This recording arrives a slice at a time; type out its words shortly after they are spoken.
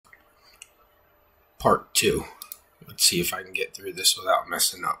part 2. Let's see if I can get through this without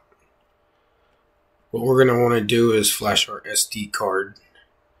messing up. What we're going to want to do is flash our SD card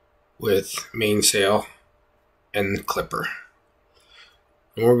with Mainsail and Klipper.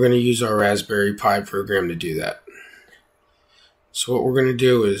 And we're going to use our Raspberry Pi program to do that. So what we're going to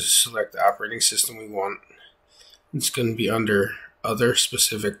do is select the operating system we want. It's going to be under Other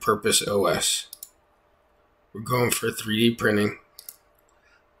Specific Purpose OS. We're going for 3D printing,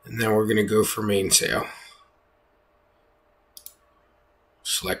 and then we're going to go for Mainsail.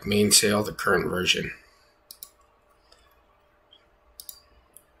 Select Mainsail, the current version.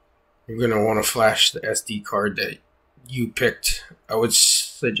 We're going to want to flash the SD card that you picked. I would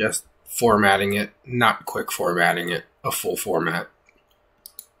suggest formatting it, not quick formatting it, a full format.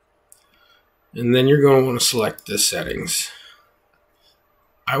 And then you're going to want to select the settings.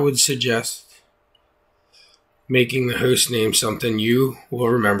 I would suggest making the host name something you will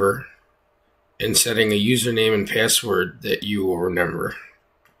remember and setting a username and password that you will remember.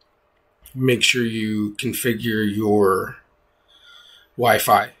 Make sure you configure your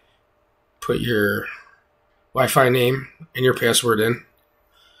Wi-Fi. Put your Wi-Fi name and your password in.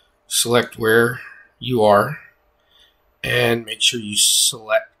 Select where you are and make sure you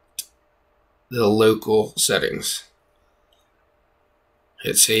select the local settings.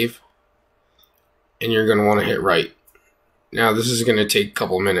 Hit save and you're going to want to hit write. Now this is going to take a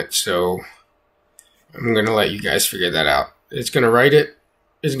couple minutes, so I'm going to let you guys figure that out. It's going to write it,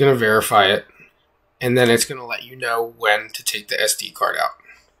 it's going to verify it, and then it's going to let you know when to take the SD card out.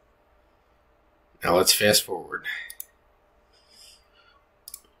 Now let's fast forward.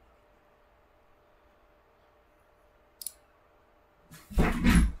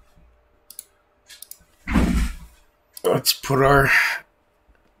 Let's put our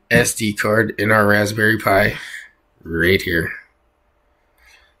SD card in our Raspberry Pi right here.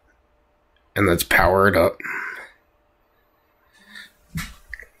 And let's power it up.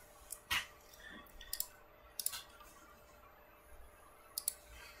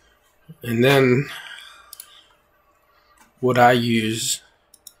 And then what I use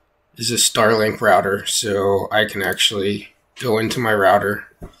is a Starlink router, so I can actually go into my router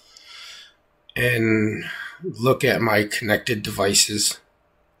and look at my connected devices.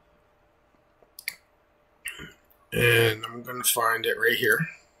 And I'm going to find it right here.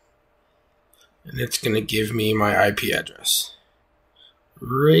 And it's going to give me my IP address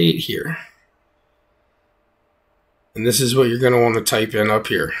right here. And this is what you're going to want to type in up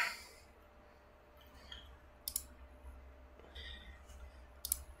here.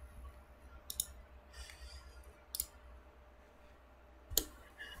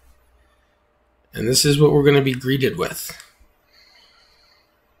 And this is what we're going to be greeted with.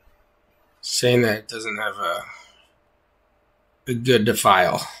 Saying that it doesn't have a good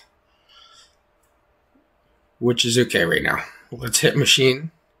file. Which is okay right now. Let's hit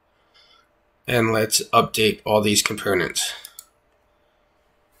machine. And let's update all these components.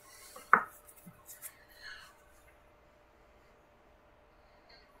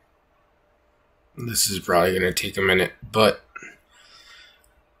 This is probably going to take a minute, but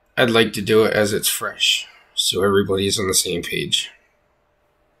I'd like to do it as it's fresh, so everybody's on the same page.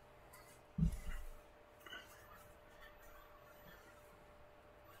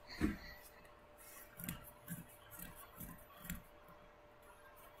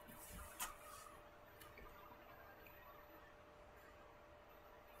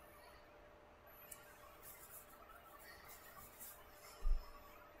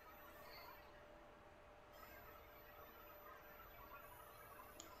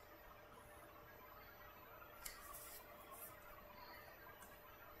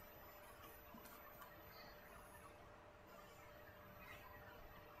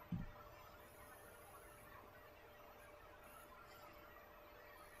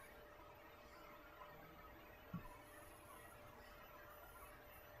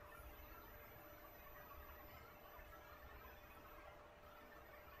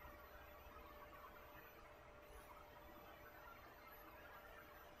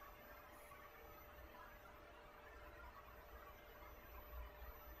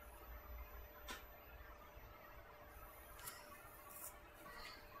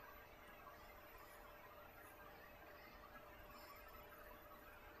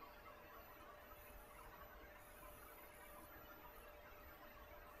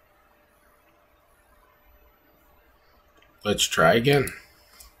 Let's try again.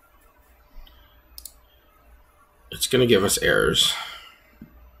 It's going to give us errors,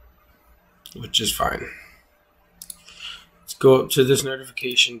 which is fine. Let's go up to this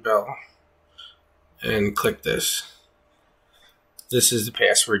notification bell and click this. This is the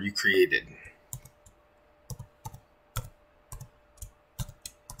password you created.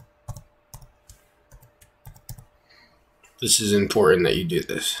 This is important that you do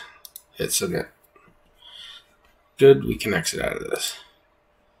this. Hit submit. Good, we can exit out of this.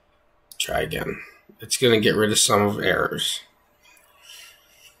 Try again. It's going to get rid of some of errors.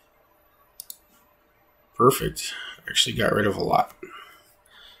 Perfect. Actually got rid of a lot.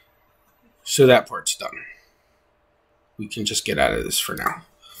 So that part's done. We can just get out of this for now.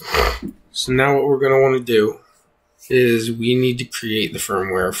 So now what we're going to want to do is we need to create the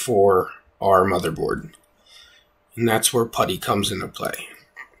firmware for our motherboard. And that's where PuTTY comes into play.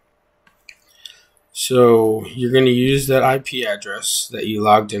 So you're going to use that IP address that you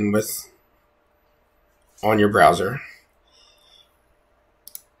logged in with on your browser.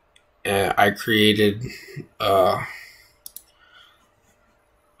 And I created a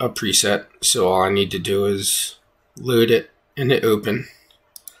preset, so all I need to do is load it and hit open.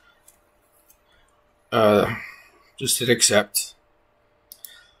 Just hit accept.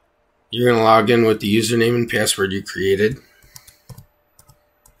 You're going to log in with the username and password you created.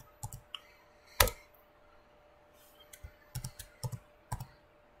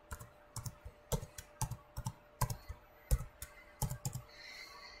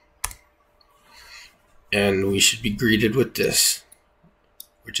 And we should be greeted with this,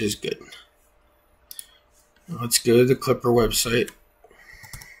 which is good. Let's go to the Klipper website.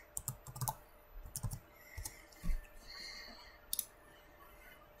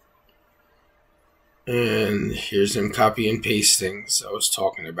 And here's them copy and paste things I was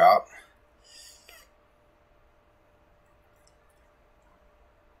talking about.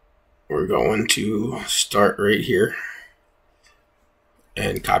 We're going to start right here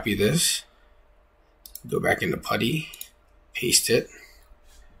and copy this. Go back into PuTTY, paste it.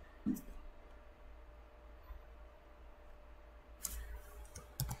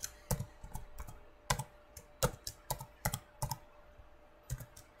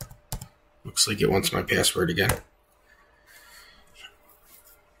 Looks like it wants my password again.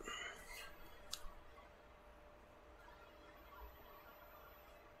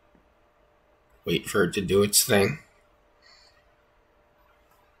 Wait for it to do its thing.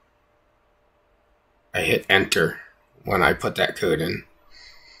 I hit enter when I put that code in.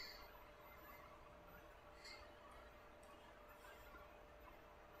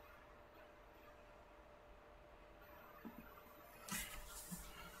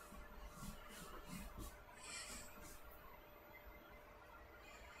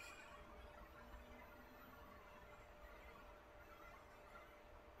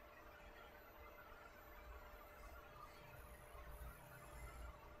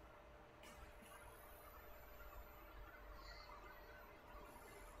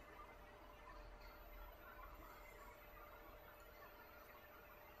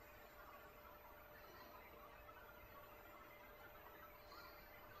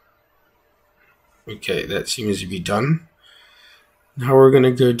 Okay, that seems to be done. Now we're going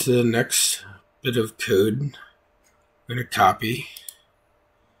to go to the next bit of code. I'm going to copy.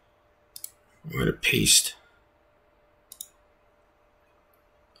 I'm going to paste.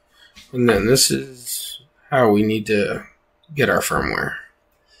 And then this is how we need to get our firmware.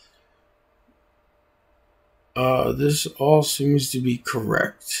 This all seems to be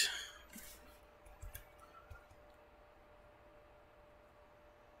correct.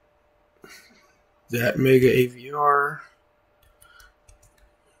 That Mega AVR.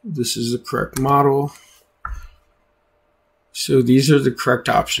 This is the correct model. So these are the correct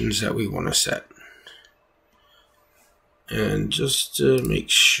options that we want to set. And just to make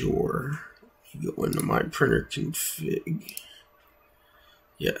sure, you go into my printer config.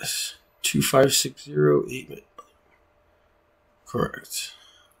 Yes, 2560 correct.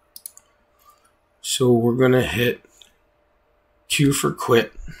 So we're going to hit Q for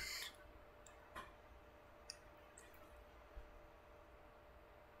quit.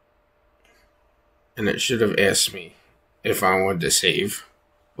 And it should have asked me if I wanted to save.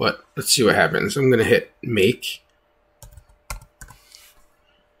 But let's see what happens. I'm going to hit make.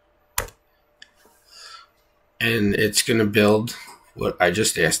 And it's going to build what I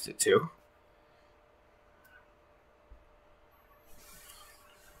just asked it to.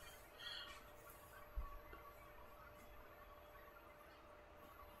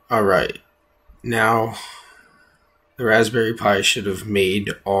 Alright. Now, the Raspberry Pi should have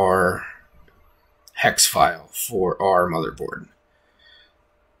made our hex file for our motherboard.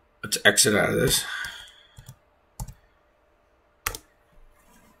 Let's exit out of this.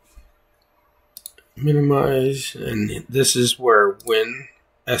 Minimize, and this is where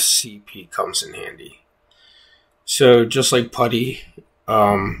WinSCP comes in handy. So just like PuTTY,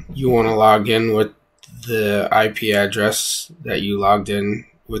 you want to log in with the IP address that you logged in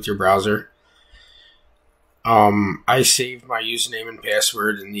with your browser. I saved my username and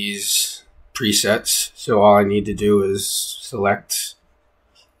password in these presets, so all I need to do is select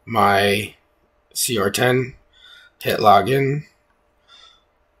my CR10, hit login.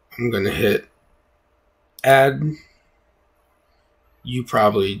 I'm going to hit add. You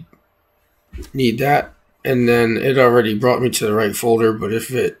probably need that. And then it already brought me to the right folder, but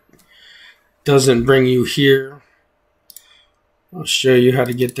if it doesn't bring you here, I'll show you how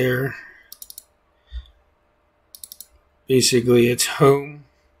to get there. Basically, it's home.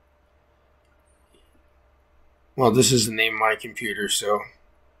 Well, this is the name of my computer, so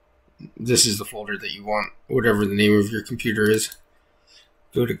this is the folder that you want, whatever the name of your computer is.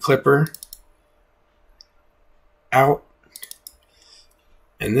 Go to Klipper, out,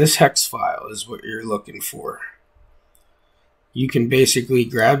 and this hex file is what you're looking for. You can basically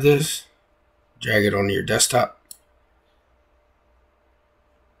grab this, drag it onto your desktop,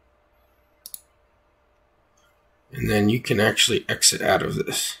 and then you can actually exit out of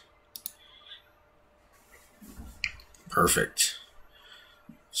this. Perfect.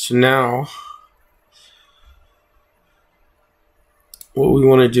 So now, what we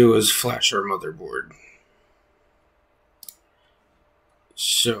want to do is flash our motherboard.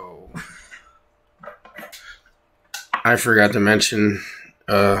 So, I forgot to mention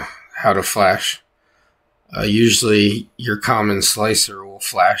how to flash. Usually, your common slicer will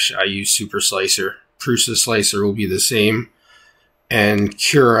flash. I use Super Slicer. Prusa Slicer will be the same. And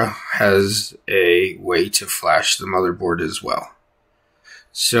Cura has a way to flash the motherboard as well.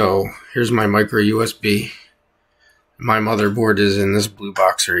 So, here's my micro USB. My motherboard is in this blue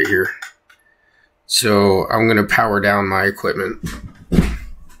box right here. So, I'm going to power down my equipment.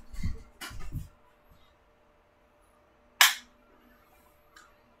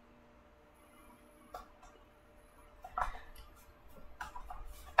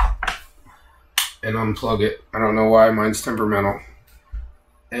 And unplug it. I don't know why, mine's temperamental.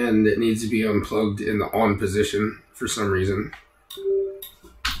 And it needs to be unplugged in the on position for some reason.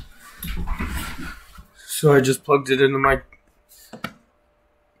 So I just plugged it into my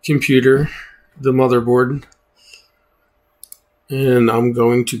computer, the motherboard. And I'm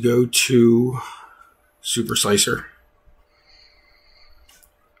going to go to Super Slicer.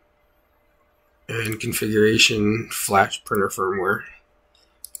 And configuration, flash printer firmware.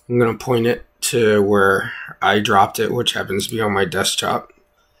 I'm going to point it to where I dropped it, which happens to be on my desktop.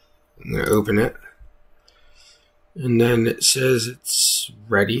 I'm going to open it. And then it says it's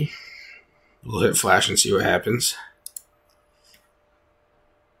ready. We'll hit flash and see what happens.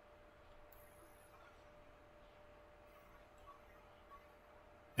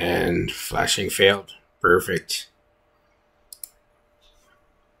 And flashing failed. Perfect.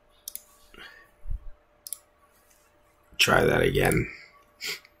 Try that again.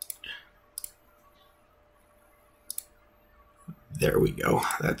 There we go.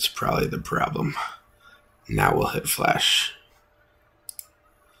 That's probably the problem. Now we'll hit flash.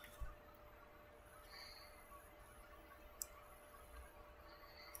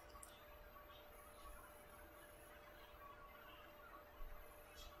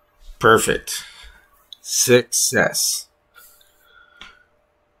 Perfect. Success.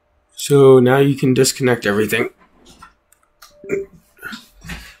 So now you can disconnect everything.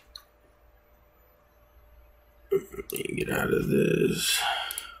 Get out of this.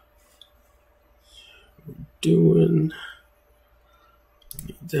 Doing.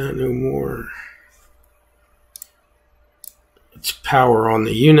 Need that no more. Let's power on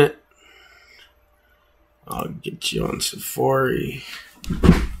the unit. I'll get you on Safari.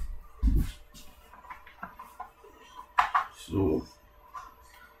 So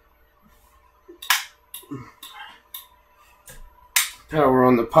power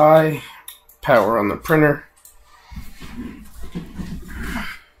on the Pi, power on the printer.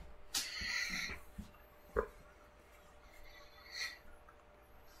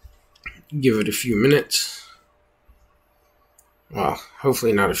 Give it a few minutes. Well,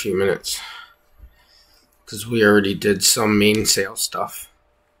 hopefully not a few minutes, because we already did some Mainsail stuff.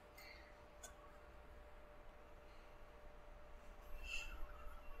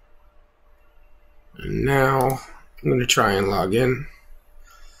 And now I'm going to try and log in.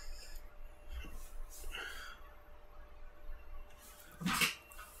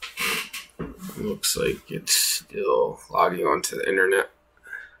 Looks like it's still logging onto the internet.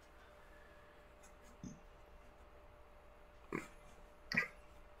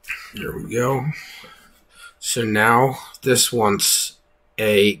 There we go. So now this wants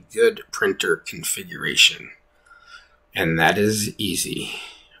a good printer configuration. And that is easy.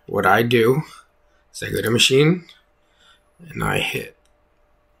 What I do is I go to machine and I hit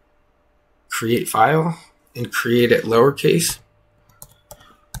create file and create it lowercase.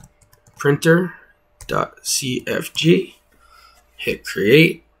 Printer.cfg. Hit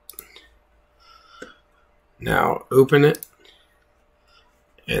create. Now open it.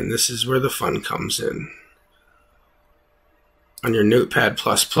 And this is where the fun comes in. On your Notepad++,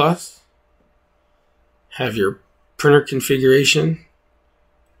 have your printer configuration.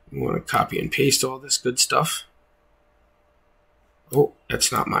 You want to copy and paste all this good stuff. Oh,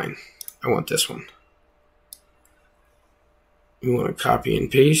 that's not mine. I want this one. You want to copy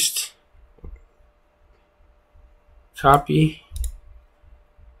and paste. Copy.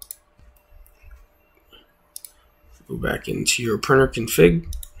 Go back into your printer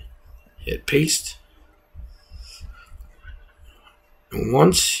config. Hit paste. And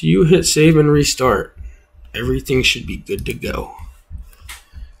once you hit save and restart, everything should be good to go.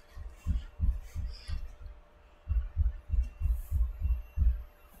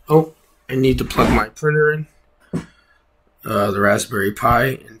 Oh, I need to plug my printer in, the Raspberry Pi,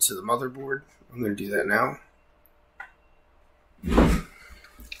 into the motherboard. I'm going to do that now.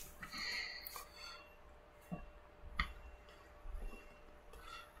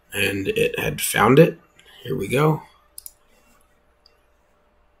 And it had found it. Here we go.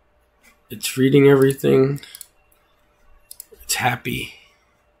 It's reading everything. It's happy.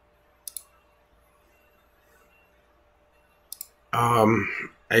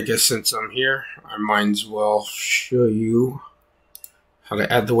 I guess since I'm here, I might as well show you how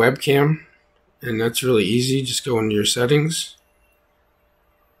to add the webcam. And that's really easy. Just go into your settings.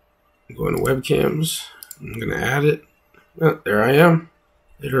 Go into webcams. I'm going to add it. Oh, there I am.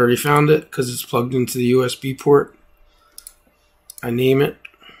 It already found it because it's plugged into the USB port. I name it.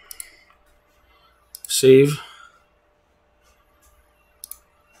 Save.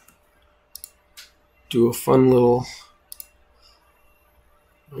 Do a fun little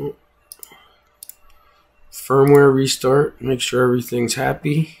firmware restart. Make sure everything's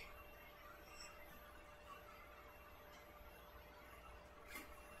happy.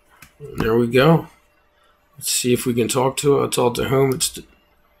 There we go. Let's see if we can talk to it. I'll talk to home.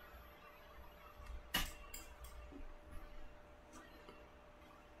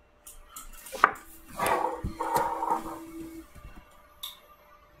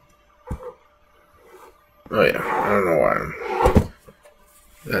 Oh yeah, I don't know why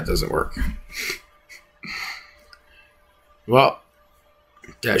that doesn't work. Well,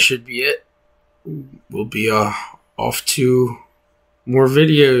 that should be it. We'll be off to more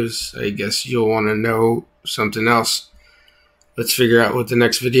videos. I guess you'll want to know something else. Let's figure out what the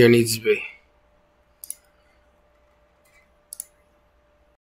next video needs to be.